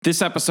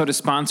This episode is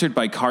sponsored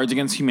by Cards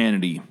Against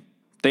Humanity.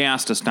 They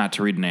asked us not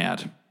to read an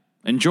ad.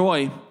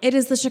 Enjoy. It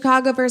is the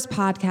Chicagoverse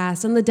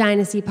podcast on the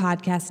Dynasty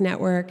Podcast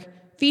Network,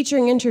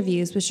 featuring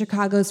interviews with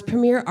Chicago's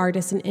premier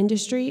artists in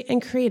industry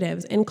and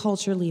creatives and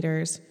culture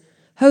leaders.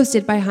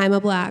 Hosted by Jaime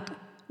Black.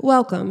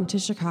 Welcome to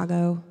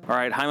Chicago. All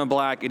right, Jaime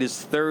Black. It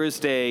is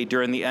Thursday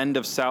during the end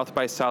of South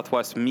by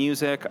Southwest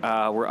Music.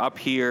 We're up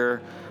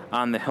here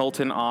on the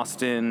Hilton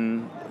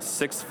Austin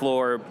 6th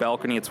floor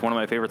balcony. It's one of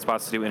my favorite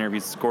spots to do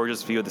interviews. It's a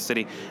gorgeous view of the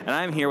city. And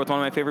I'm here with one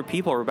of my favorite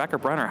people, Rebecca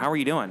Brunner. How are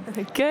you doing?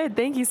 Good.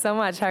 Thank you so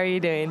much. How are you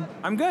doing?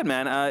 I'm good,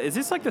 man. Is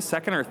this like the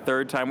second or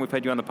third time we've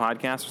had you on the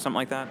podcast or something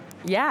like that?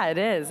 Yeah, it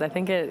is. I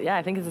think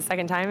it's the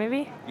second time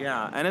maybe.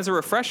 Yeah. And as a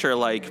refresher,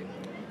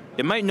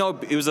 it might know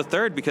it was a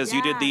third because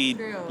you did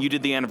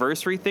the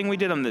anniversary thing we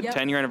did on the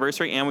 10-year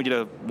anniversary, and we did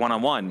a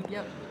one-on-one.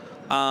 Yep.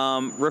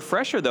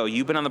 Refresher, though,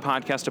 you've been on the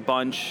podcast a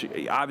bunch.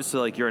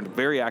 Obviously, you're a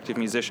very active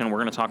musician. We're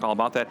going to talk all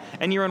about that.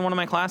 And you're in one of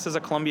my classes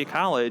at Columbia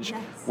College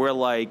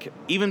where,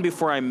 even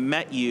before I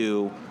met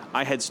you,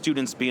 I had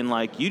students being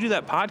like, you do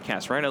that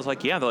podcast, right? I was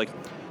like, yeah. They're like,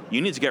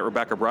 you need to get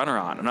Rebecca Brunner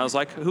on. And I was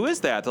like, who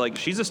is that? They're like,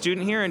 she's a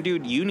student here, and,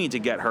 dude, you need to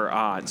get her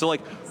on. So,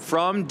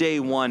 from day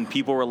one,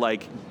 people were,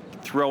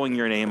 throwing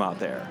your name out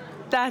there.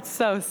 That's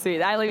so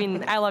sweet. I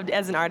mean, I loved,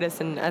 as an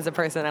artist and as a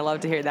person, I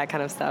love to hear that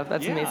kind of stuff.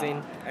 That's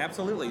amazing.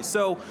 Absolutely.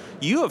 So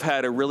you have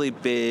had a really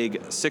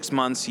big 6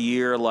 months,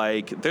 year.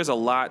 There's a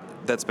lot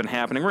that's been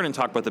happening. We're going to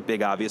talk about the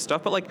big obvious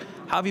stuff, but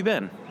how have you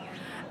been?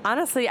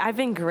 Honestly, I've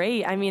been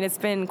great. I mean, it's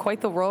been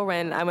quite the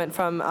whirlwind. I went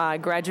from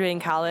graduating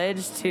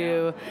college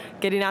to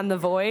getting on The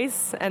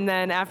Voice, and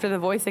then after The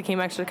Voice, I came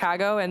back to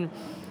Chicago. And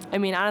I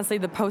mean, honestly,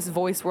 the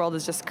post-Voice world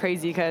is just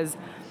crazy because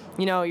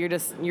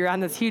you're on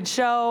this huge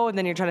show, and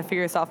then you're trying to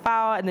figure yourself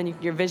out, and then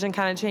your vision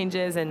kind of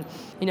changes, and,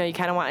 you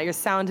kind of want your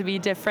sound to be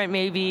different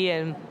maybe,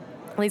 and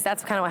at least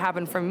that's kind of what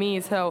happened for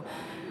me. So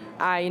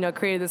I,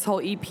 created this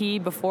whole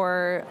EP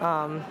before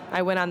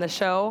I went on the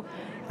show.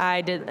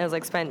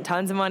 Spent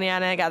tons of money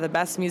on it, got the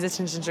best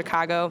musicians in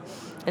Chicago,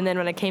 and then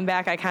when I came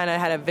back, I kind of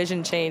had a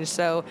vision change.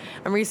 So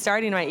I'm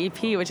restarting my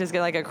EP, which is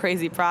a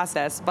crazy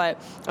process,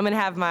 but I'm going to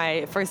have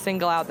my first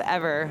single out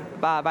ever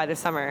by the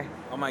summer.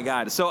 Oh my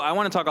God. So I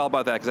want to talk all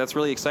about that because that's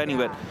really exciting,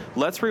 but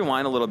let's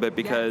rewind a little bit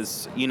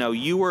because,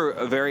 you were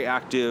a very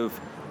active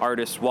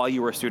artist while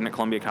you were a student at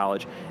Columbia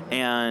College,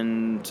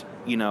 and,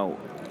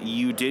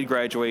 you did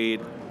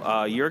graduate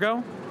a year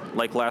ago?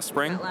 Last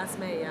spring? Last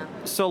May, yeah.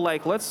 So,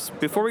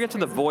 before we get to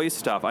the voice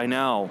stuff,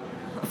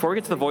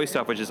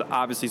 which is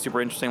obviously super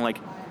interesting,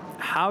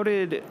 how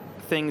did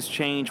things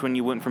change when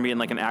you went from being,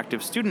 an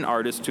active student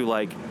artist to,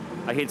 I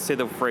hate to say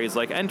the phrase,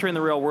 entering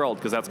the real world,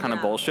 because that's kind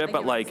of bullshit,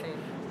 but,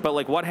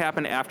 what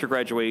happened after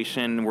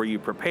graduation? Were you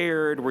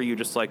prepared? Were you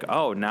just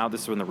oh, now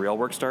this is when the real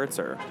work starts,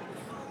 or?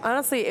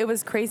 Honestly, it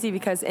was crazy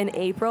because in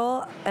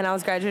April, and I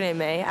was graduating in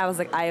May, I was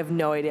I have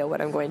no idea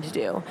what I'm going to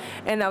do.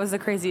 And that was the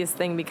craziest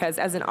thing because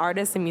as an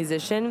artist and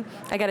musician,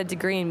 I got a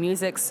degree in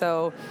music,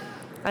 so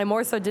I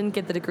more so didn't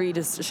get the degree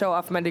to show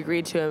off my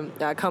degree to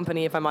a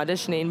company if I'm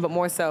auditioning, but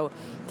more so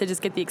to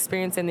just get the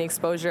experience and the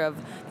exposure of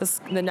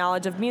the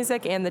knowledge of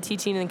music and the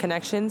teaching and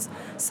connections.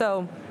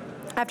 So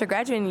after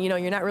graduating,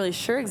 you're not really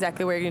sure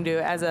exactly what you're going to do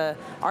as an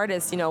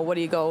artist. What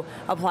do you go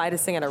apply to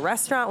sing at a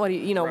restaurant? What do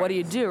you, what do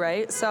you do,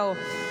 right? So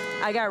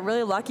I got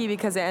really lucky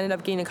because I ended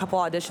up getting a couple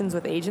auditions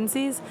with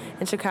agencies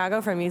in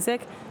Chicago for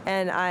music,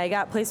 and I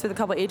got placed with a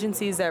couple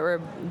agencies that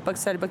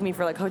started booking me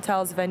for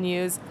hotels,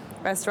 venues,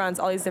 restaurants,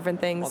 all these different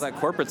things. All that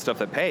corporate stuff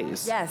that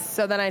pays. Yes.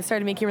 So then I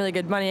started making really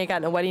good money. I got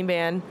in a wedding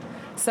band.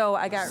 So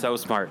I got so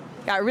smart.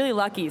 Got really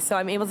lucky. So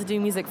I'm able to do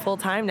music full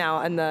time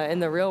now in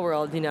the real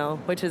world,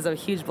 which is a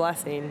huge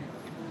blessing.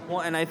 Well,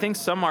 and I think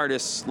some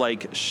artists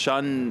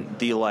shun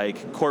the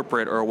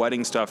corporate or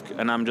wedding stuff,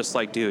 and I'm just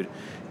dude,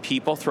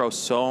 people throw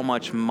so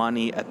much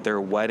money at their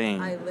wedding.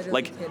 I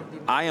literally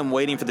I am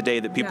waiting for the day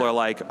that people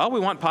are oh, we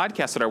want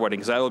podcasts at our wedding,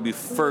 because I will be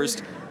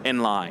first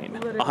in line,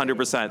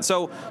 100%.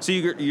 So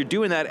you're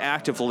doing that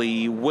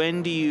actively.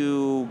 When do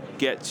you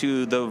get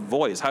to The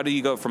Voice? How do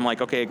you go from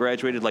okay, I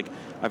graduated,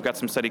 I've got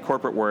some steady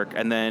corporate work,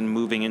 and then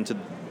moving into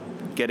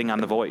getting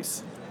on The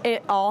Voice?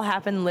 It all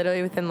happened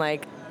literally within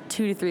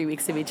 2 to 3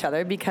 weeks of each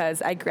other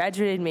because I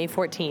graduated May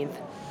 14th.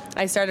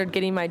 I started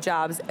getting my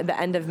jobs at the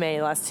end of May,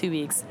 the last 2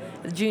 weeks.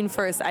 June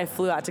 1st, I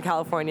flew out to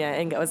California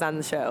and was on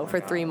the show for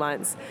 3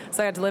 months.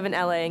 So I got to live in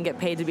LA and get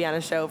paid to be on a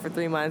show for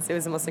 3 months. It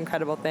was the most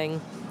incredible thing.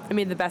 I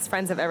made the best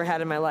friends I've ever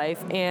had in my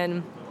life.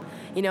 And,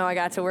 I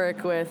got to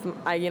work with,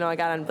 I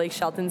got on Blake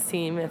Shelton's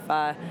team. If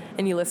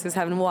any listeners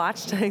haven't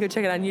watched, go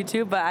check it on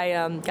YouTube. But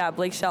I got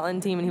Blake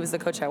Shelton team, and he was the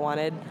coach I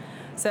wanted.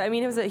 So, I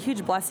mean, it was a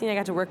huge blessing. I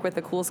got to work with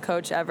the coolest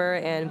coach ever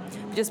and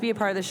just be a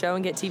part of the show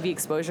and get TV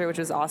exposure, which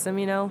was awesome,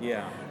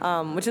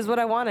 Yeah. Which is what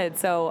I wanted.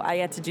 So I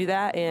got to do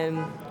that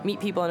and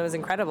meet people, and it was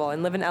incredible,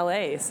 and live in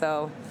LA,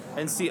 so.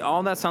 And see,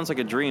 all that sounds like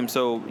a dream.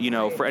 So,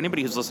 for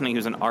anybody who's listening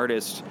who's an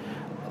artist,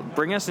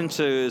 bring us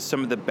into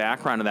some of the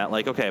background of that.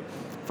 Okay,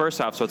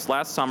 first off, so it's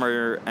last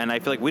summer, and I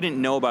feel we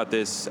didn't know about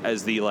this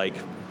as the,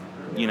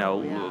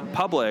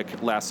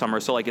 public last summer.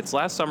 So like it's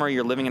last summer,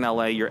 you're living in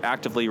LA, you're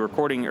actively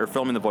recording or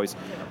filming The Voice.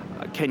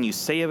 Can you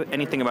say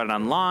anything about it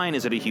online?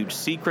 Is it a huge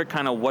secret?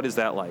 Kind of what is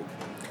that like?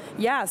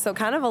 Yeah, so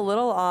kind of a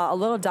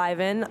little dive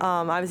in.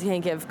 Obviously,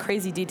 can't give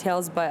crazy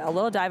details, but a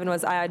little dive in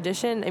was I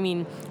auditioned. I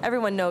mean,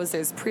 everyone knows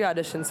there's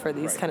pre-auditions for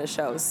these kind of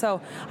shows.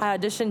 So I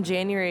auditioned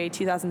January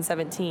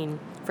 2017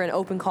 for an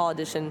open call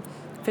audition.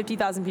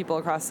 50,000 people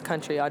across the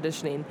country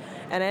auditioning,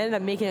 and I ended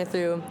up making it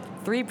through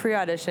 3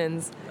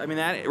 pre-auditions. I mean,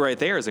 that right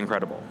there is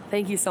incredible.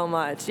 Thank you so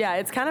much. Yeah,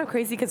 it's kind of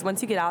crazy because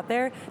once you get out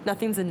there,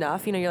 nothing's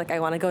enough. You're like, I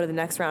want to go to the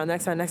next round,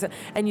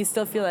 and you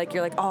still feel like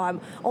you're like, oh, I'm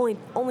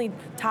only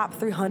top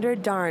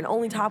 300, darn,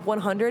 only top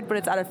 100, but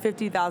it's out of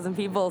 50,000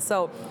 people.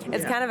 So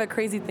it's kind of a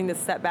crazy thing to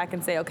step back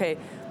and say, okay,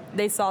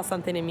 they saw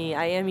something in me.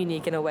 I am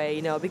unique in a way,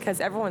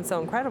 because everyone's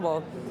so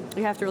incredible.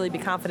 You have to really be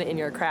confident in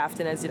your craft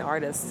and as an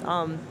artist.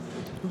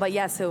 But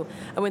yeah, so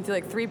I went through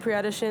like 3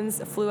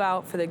 pre-auditions, flew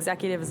out for the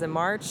executives in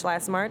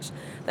last March,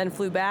 then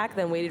flew back,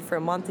 then waited for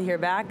a month to hear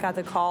back, got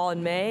the call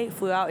in May,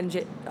 flew out in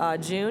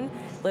June,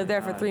 lived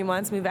there for 3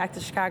 months, moved back to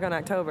Chicago in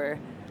October.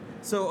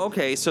 So,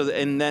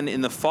 and then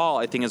in the fall,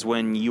 I think is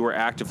when you were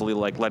actively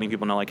like letting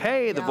people know like,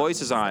 hey, The Voice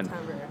is on.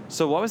 September.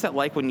 So what was that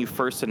like when you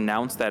first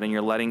announced that and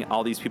you're letting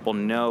all these people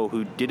know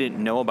who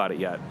didn't know about it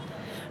yet?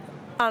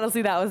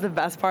 Honestly, that was the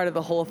best part of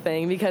the whole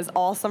thing because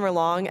all summer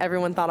long,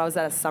 everyone thought I was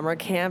at a summer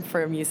camp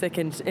for music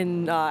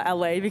in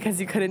LA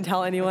because you couldn't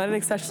tell anyone,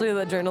 especially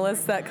the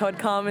journalists that could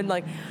come and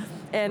right.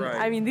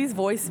 I mean, these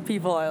voice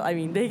people,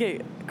 they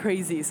get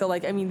crazy. So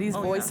these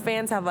voice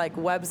fans have like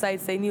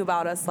websites. They knew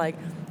about us,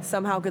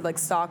 somehow could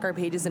stalk our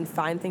pages and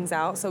find things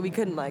out. So we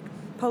couldn't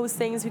post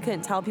things. We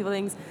couldn't tell people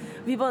things.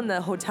 People in the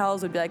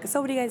hotels would be like,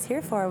 so what are you guys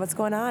here for? What's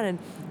going on?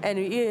 And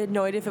you had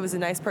no idea if it was a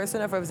nice person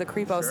or if it was a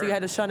creepo, sure. So you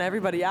had to shun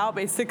everybody out,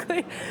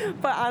 basically.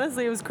 But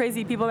honestly, it was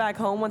crazy. People back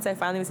home, once I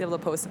finally was able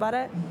to post about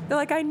it, they're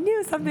like, I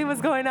knew something was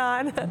going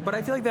on. But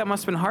I feel like that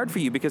must have been hard for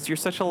you because you're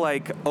such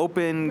a,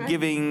 open, right.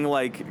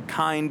 Giving,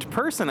 kind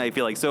person, I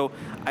feel like. So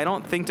I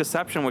don't think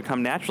deception would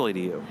come naturally to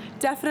you.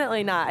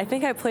 Definitely not. I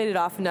think I played it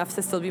off enough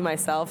to still be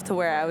myself to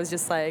where I was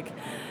just like,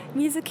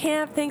 music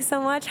camp, thanks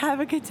so much, have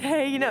a good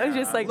day. It was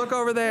just look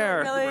over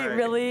there.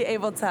 Really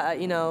able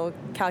to,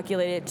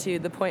 calculate it to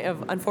the point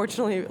of,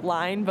 unfortunately,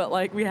 lying,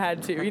 but we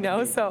had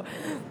to, So,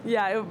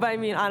 yeah, but I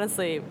mean,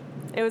 honestly,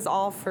 it was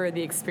all for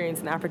the experience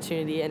and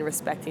opportunity and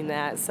respecting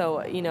that.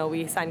 So,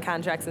 we signed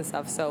contracts and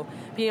stuff. So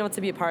being able to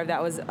be a part of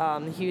that was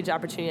a huge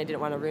opportunity. I didn't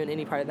want to ruin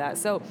any part of that.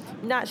 So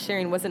not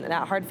sharing wasn't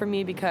that hard for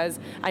me because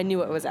I knew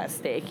what was at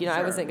stake. Sure.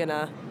 I wasn't going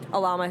to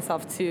allow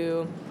myself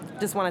to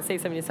just want to say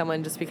something to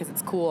someone just because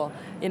it's cool,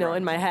 right.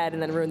 in my head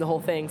and then ruin the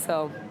whole thing.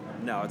 So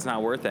no, it's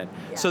not worth it.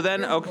 Yeah, so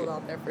then, okay,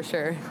 out there for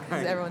sure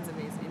because everyone's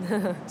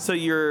amazing. So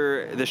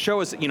the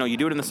show is, you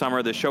do it in the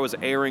summer. The show is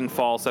airing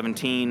fall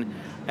 17,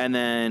 and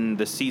then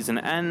the season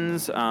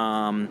ends.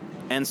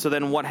 And so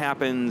then what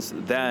happens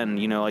then?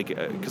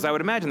 Because I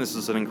would imagine this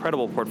is an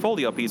incredible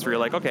portfolio piece where you're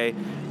like, okay,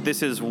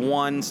 this is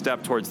one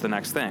step towards the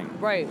next thing.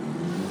 Right.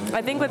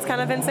 I think what's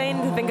kind of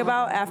insane to think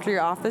about after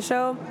you're off the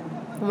show.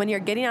 When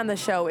you're getting on the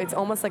show, it's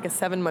almost like a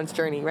 7-month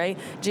journey, right?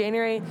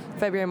 January,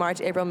 February,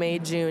 March, April, May,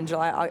 June,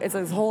 July, August, it's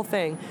this whole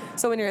thing.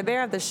 So when you're there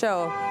at the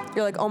show,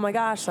 you're like, oh my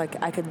gosh, I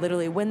could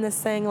literally win this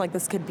thing.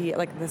 this could be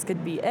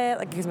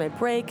it. Here's my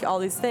break, all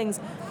these things.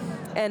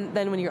 And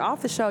then when you're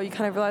off the show, you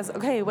kind of realize,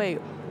 okay, wait,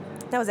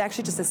 that was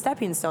actually just a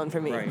stepping stone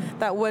for me. Right.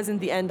 That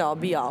wasn't the end all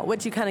be all.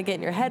 What you kind of get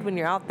in your head when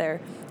you're out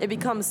there, it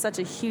becomes such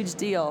a huge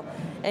deal.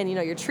 And,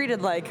 you're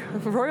treated like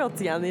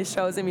royalty on these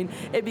shows. I mean,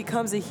 it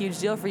becomes a huge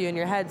deal for you in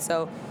your head.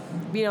 So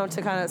being able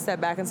to kind of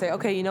step back and say,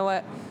 okay, you know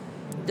what?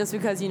 Just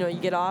because, you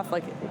get off,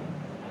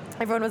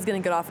 everyone was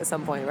going to get off at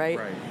some point, right?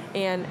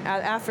 And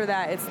after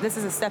that, this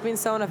is a stepping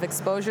stone of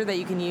exposure that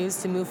you can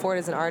use to move forward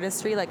as an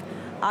artistry.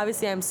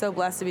 Obviously, I'm so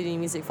blessed to be doing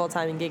music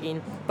full-time and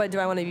gigging, but do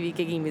I want to be a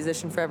gigging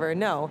musician forever?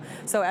 No.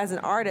 So as an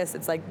artist,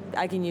 it's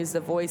I can use the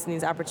voice and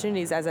these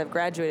opportunities as I've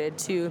graduated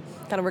to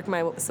kind of work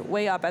my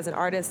way up as an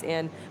artist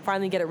and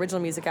finally get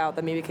original music out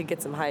that maybe could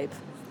get some hype.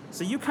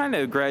 So you kind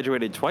of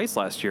graduated twice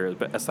last year,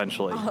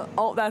 essentially.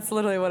 That's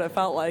literally what it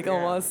felt like,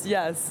 almost,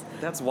 yes.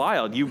 That's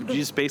wild. You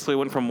just basically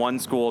went from one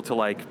school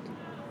to,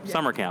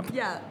 summer camp.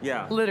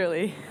 Yeah.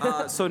 Literally.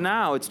 So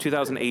now it's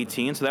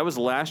 2018, so that was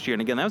last year.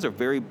 And again, that was a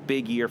very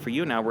big year for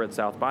you. Now we're at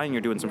South by and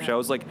you're doing some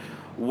shows.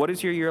 What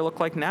does your year look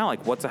like now?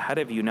 What's ahead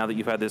of you now that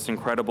you've had this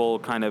incredible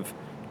kind of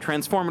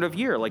transformative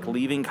year,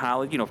 leaving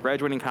college,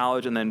 graduating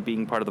college and then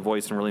being part of The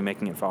Voice and really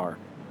making it far?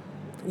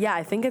 Yeah,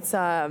 I think it's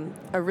a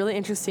really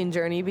interesting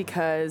journey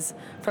because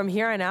from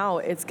here on out,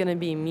 it's going to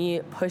be me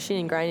pushing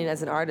and grinding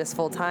as an artist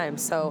full time.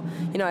 So,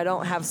 I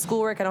don't have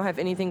schoolwork. I don't have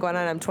anything going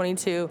on. I'm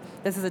 22.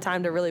 This is the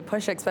time to really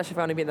push it, especially if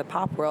I want to be in the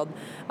pop world.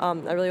 I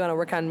really want to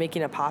work on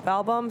making a pop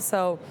album.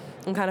 So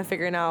I'm kind of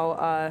figuring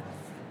out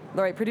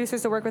the right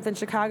producers to work with in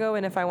Chicago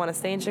and if I want to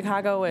stay in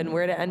Chicago and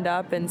where to end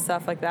up and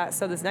stuff like that.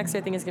 So this next year,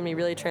 I think is going to be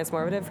really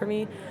transformative for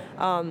me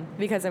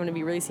because I'm going to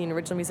be releasing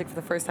original music for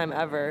the first time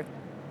ever.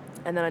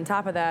 And then on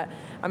top of that,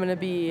 I'm going to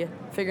be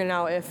figuring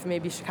out if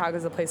maybe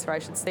Chicago's a place where I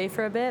should stay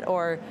for a bit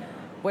or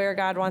where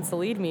God wants to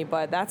lead me.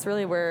 But that's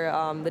really where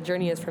the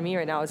journey is for me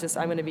right now. Is just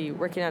I'm going to be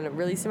working on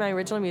releasing my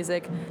original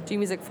music, doing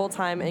music full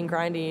time, and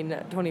grinding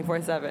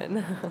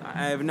 24/7.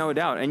 I have no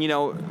doubt. And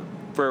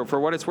for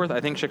what it's worth, I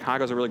think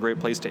Chicago's a really great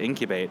place to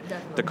incubate.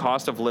 Definitely. The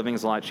cost of living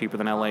is a lot cheaper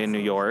than LA and New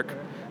York.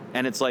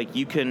 And it's like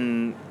you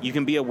can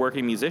be a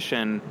working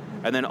musician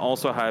and then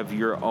also have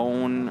your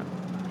own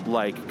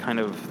like kind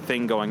of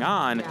thing going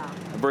on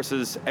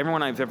versus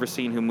everyone I've ever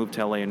seen who moved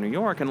to LA and New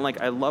York. And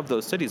like I love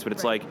those cities, but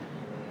it's like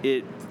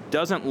it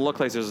doesn't look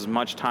like there's as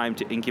much time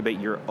to incubate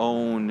your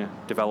own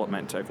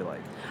development, I feel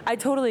like. I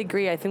totally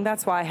agree. I think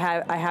that's why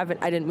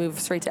I didn't move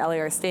straight to LA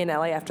or stay in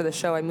LA after the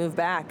show. I moved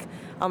back.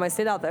 I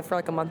stayed out there for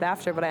like a month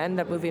after, but I ended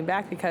up moving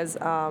back because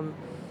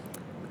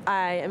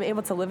I am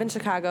able to live in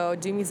Chicago,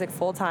 do music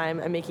full time.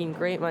 I'm making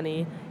great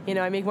money.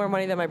 I make more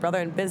money than my brother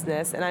in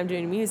business, and I'm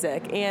doing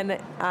music.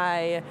 And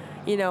I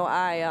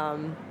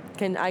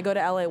go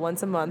to LA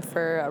once a month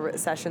for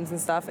sessions and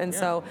stuff. And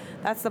so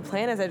that's the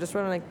plan. Is I just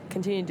want to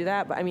continue to do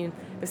that. But I mean,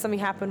 if something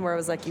happened where it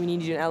was like you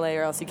need you in LA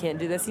or else you can't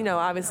do this,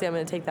 obviously I'm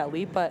going to take that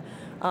leap. But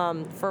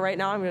for right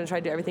now, I'm going to try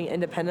to do everything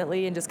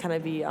independently and just kind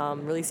of be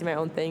releasing my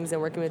own things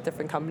and working with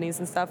different companies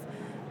and stuff.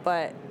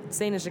 But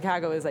staying in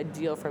Chicago is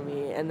ideal for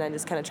me, and then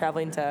just kind of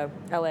traveling to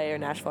LA or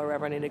Nashville or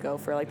wherever I need to go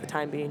for like the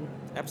time being.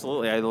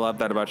 Absolutely. I love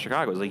that about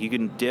Chicago. It's like you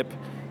can dip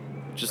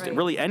just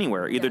really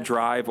anywhere, either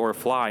drive or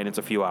fly, and it's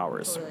a few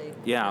hours. Totally.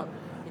 Yeah.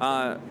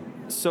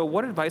 So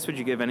what advice would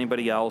you give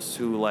anybody else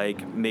who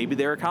like maybe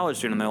they're a college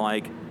student and they're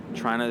like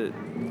trying to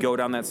go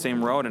down that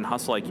same road and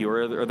hustle like you,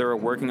 or they're a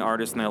working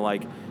artist and they're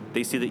like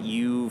they see that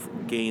you've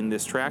gained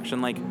this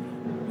traction? Like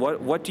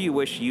what do you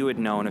wish you had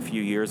known a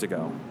few years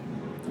ago?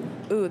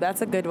 Ooh,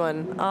 that's a good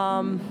one.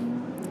 I'm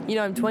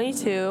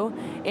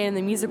 22, and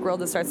the music world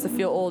just starts to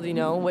feel old,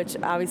 which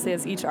obviously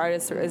as each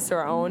artist is to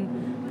our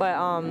own.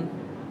 But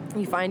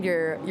you find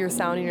your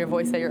sound and your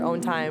voice at your own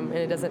time, and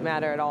it doesn't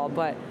matter at all.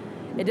 But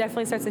it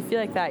definitely starts to feel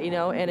like that,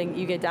 and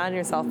you get down on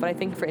yourself. But I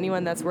think for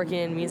anyone that's working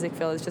in music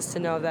field is just to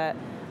know that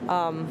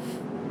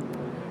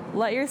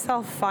let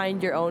yourself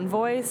find your own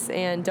voice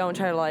and don't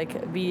try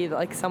to be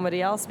like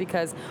somebody else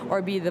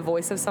or be the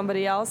voice of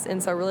somebody else.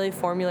 And so really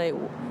formulate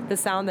the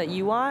sound that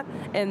you want,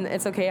 and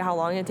it's okay how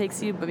long it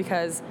takes you, but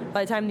because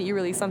by the time that you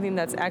release something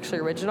that's actually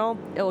original,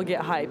 it will get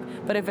hype.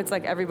 But if it's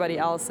like everybody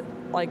else,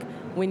 like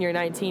when you're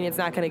 19, it's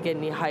not going to get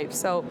any hype.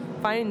 So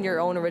finding your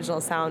own original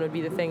sound would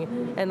be the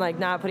thing, and like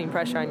not putting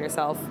pressure on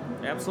yourself.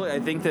 Absolutely. I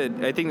think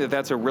that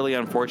that's a really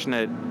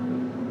unfortunate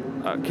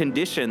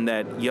condition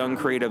that young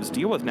creatives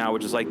deal with now,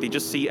 which is like they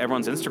just see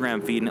everyone's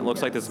Instagram feed and it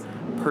looks like this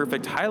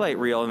perfect highlight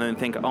reel and then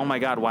think, oh my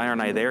God, why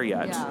aren't I there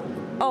yet? Yeah.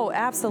 Oh,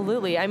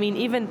 absolutely. I mean,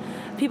 even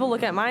people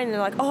look at mine and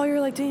they're like, oh, you're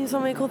like doing so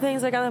many cool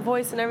things like on The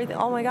Voice and everything.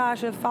 Oh my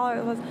gosh, I have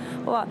followers.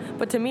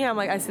 But to me, I'm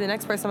like, I see the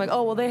next person, I'm like,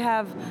 oh, well, they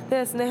have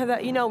this and they have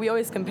that. We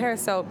always compare.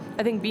 So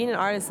I think being an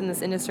artist in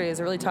this industry is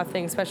a really tough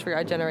thing, especially for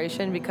our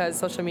generation, because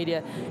social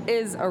media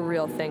is a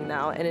real thing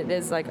now, and it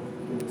is like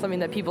something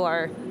that people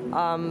are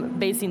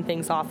basing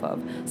things off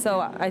of. So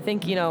I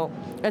think,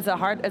 it's a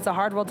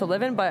hard world to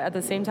live in, but at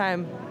the same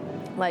time,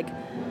 like,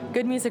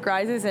 good music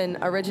rises and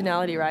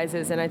originality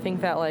rises, and I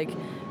think that like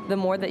the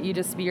more that you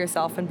just be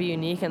yourself and be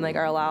unique and like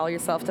allow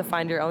yourself to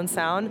find your own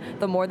sound,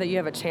 the more that you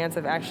have a chance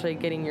of actually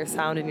getting your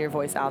sound and your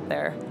voice out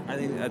there. I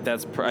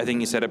think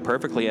you said it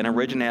perfectly, and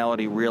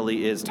originality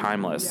really is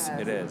timeless.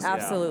 Yes, it is.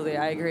 Absolutely,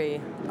 yeah. I agree.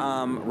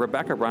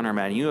 Rebecca Brunner,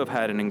 man, you have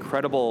had an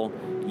incredible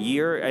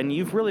year, and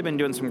you've really been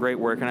doing some great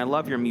work, and I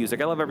love your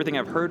music. I love everything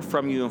I've heard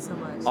from you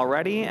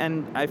already,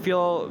 and I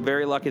feel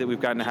very lucky that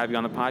we've gotten to have you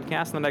on the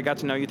podcast and that I got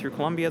to know you through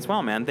Columbia as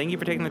well, man. Thank you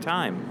for taking the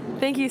time.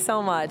 Thank you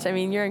so much. I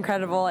mean, you're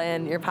incredible,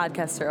 and your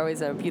podcasts are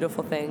always a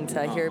beautiful thing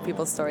to hear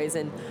people's stories,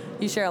 and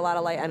you share a lot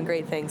of light on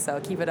great things, so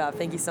keep it up.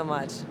 Thank you so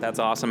much. That's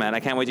awesome, man. I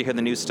can't wait to hear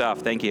the new stuff.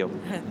 Thank you.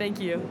 Thank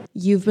you.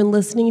 You've been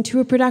listening to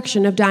a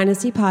production of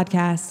Dynasty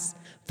Podcasts.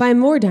 Find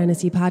more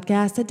Dynasty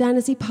Podcasts at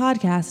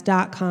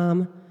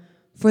dynastypodcast.com.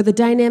 For the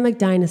dynamic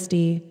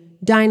dynasty,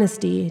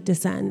 Dynasty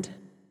Descend.